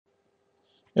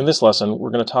In this lesson, we're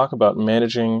going to talk about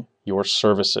managing your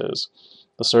services.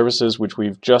 The services which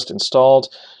we've just installed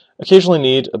occasionally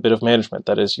need a bit of management.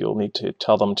 That is, you'll need to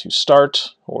tell them to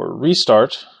start or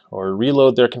restart or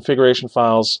reload their configuration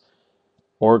files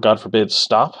or, God forbid,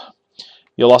 stop.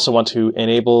 You'll also want to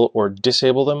enable or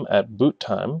disable them at boot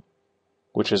time,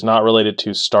 which is not related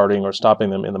to starting or stopping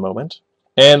them in the moment.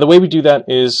 And the way we do that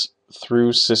is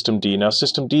through systemd. Now,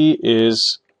 systemd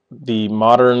is the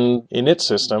modern init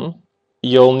system.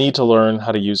 You'll need to learn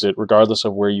how to use it regardless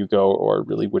of where you go or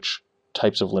really which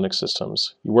types of Linux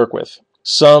systems you work with.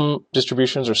 Some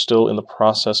distributions are still in the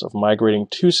process of migrating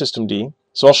to systemd,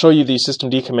 so I'll show you the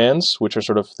systemd commands, which are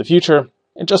sort of the future,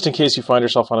 and just in case you find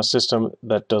yourself on a system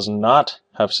that does not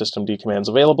have systemd commands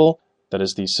available, that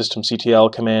is the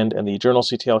systemctl command and the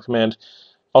journalctl command,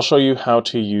 I'll show you how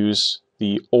to use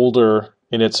the older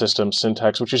init system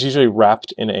syntax, which is usually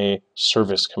wrapped in a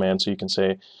service command, so you can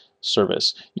say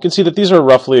service. You can see that these are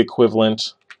roughly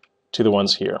equivalent to the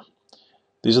ones here.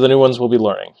 These are the new ones we'll be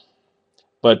learning,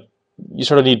 but you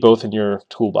sort of need both in your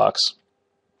toolbox.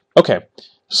 Okay,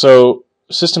 so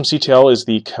systemctl is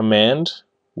the command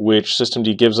which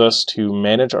systemd gives us to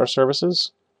manage our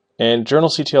services, and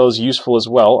journalctl is useful as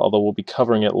well, although we'll be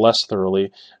covering it less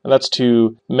thoroughly, and that's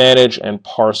to manage and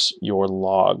parse your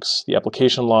logs, the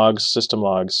application logs, system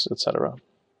logs, etc.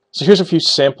 So here's a few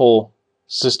sample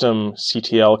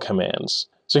systemctl commands.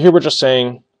 So here we're just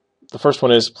saying, the first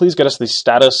one is, please get us the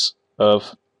status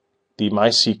of the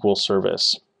MySQL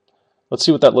service. Let's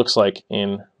see what that looks like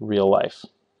in real life.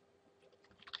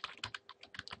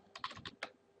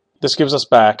 This gives us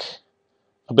back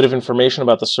a bit of information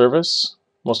about the service,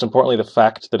 most importantly the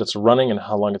fact that it's running and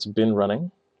how long it's been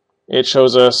running. It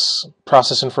shows us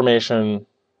process information,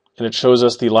 and it shows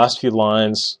us the last few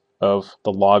lines of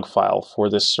the log file for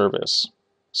this service.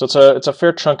 So it's a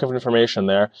fair chunk of information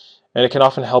there, and it can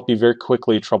often help you very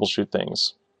quickly troubleshoot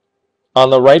things. On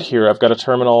the right here, I've got a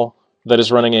terminal that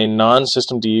is running a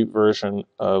non-systemd version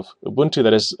of Ubuntu,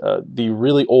 that is the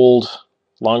really old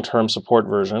long-term support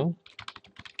version.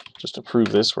 Just to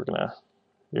prove this,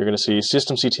 you're going to see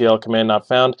systemctl command not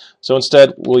found. So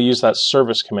instead, we'll use that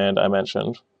service command I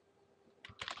mentioned.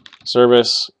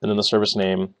 Service, and then the service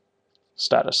name,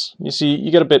 status. You see,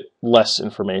 you get a bit less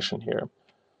information here.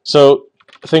 So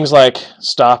things like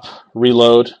stop,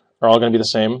 reload are all going to be the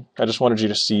same. I just wanted you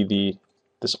to see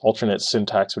this alternate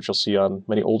syntax, which you'll see on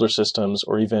many older systems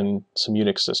or even some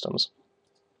Unix systems.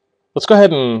 Let's go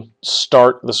ahead and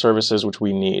start the services which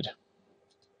we need.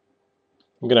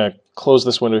 I'm going to close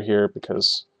this window here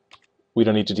because we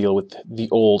don't need to deal with the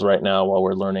old right now while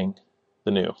we're learning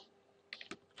the new.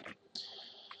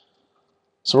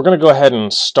 So we're going to go ahead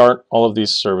and start all of these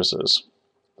services.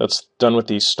 That's done with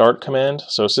the start command,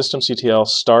 so systemctl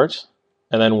start,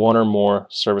 and then one or more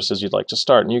services you'd like to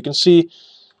start. And you can see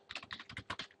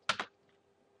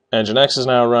Nginx is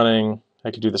now running. I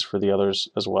could do this for the others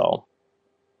as well.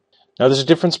 Now there's a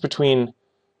difference between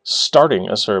starting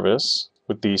a service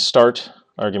with the start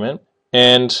argument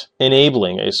and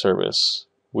enabling a service,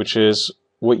 which is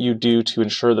what you do to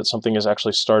ensure that something is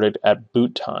actually started at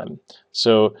boot time.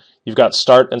 So you've got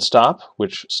start and stop,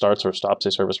 which starts or stops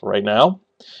a service right now.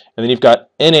 And then you've got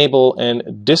enable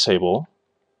and disable,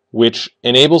 which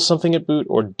enables something at boot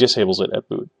or disables it at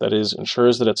boot. That is,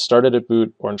 ensures that it's started at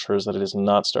boot or ensures that it is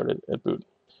not started at boot.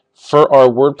 For our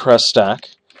WordPress stack,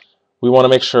 we want to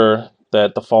make sure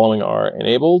that the following are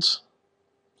enabled.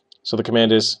 So the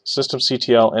command is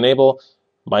systemctl enable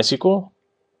MySQL,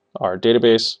 our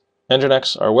database,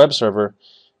 Nginx, our web server,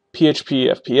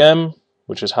 PHP FPM,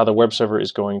 which is how the web server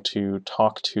is going to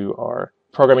talk to our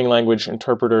programming language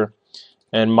interpreter,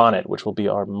 and Monit, which will be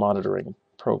our monitoring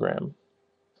program.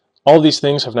 All of these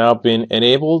things have now been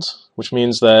enabled, which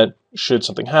means that should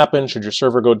something happen, should your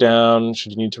server go down,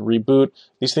 should you need to reboot,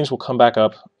 these things will come back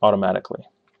up automatically.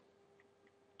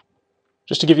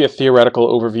 Just to give you a theoretical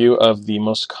overview of the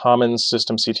most common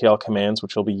systemctl commands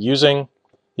which you'll be using,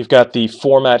 you've got the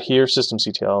format here,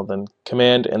 systemctl, then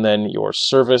command, and then your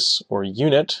service or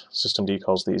unit. Systemd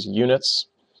calls these units.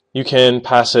 You can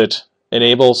pass it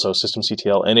enable, so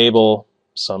systemctl enable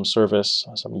some service,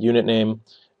 some unit name,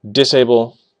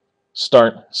 disable,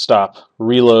 start, stop,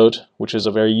 reload, which is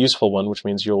a very useful one, which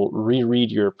means you'll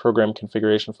reread your program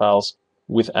configuration files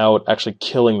without actually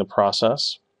killing the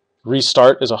process.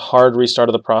 Restart is a hard restart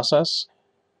of the process.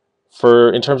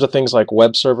 In terms of things like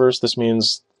web servers, this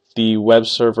means the web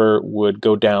server would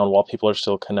go down while people are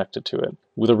still connected to it.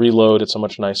 With a reload, it's a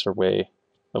much nicer way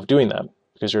of doing that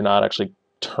because you're not actually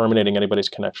terminating anybody's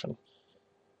connection.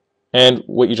 And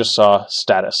what you just saw,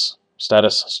 status.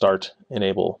 Status, start,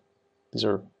 enable. These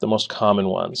are the most common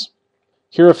ones.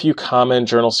 Here are a few common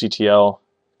journalctl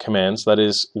commands, that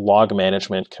is, log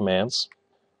management commands.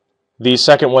 The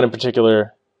second one in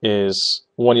particular is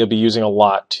one you'll be using a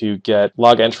lot to get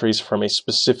log entries from a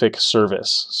specific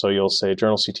service. So you'll say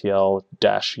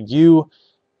journalctl-u,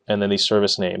 and then the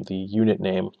service name, the unit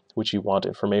name, which you want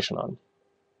information on.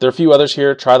 There are a few others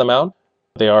here. Try them out.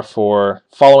 They are for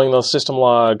following the system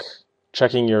log,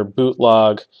 checking your boot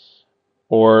log,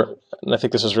 or, and I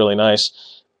think this is really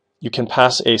nice, you can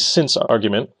pass a since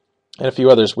argument and a few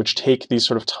others which take these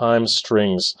sort of time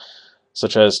strings,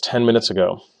 such as 10 minutes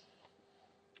ago.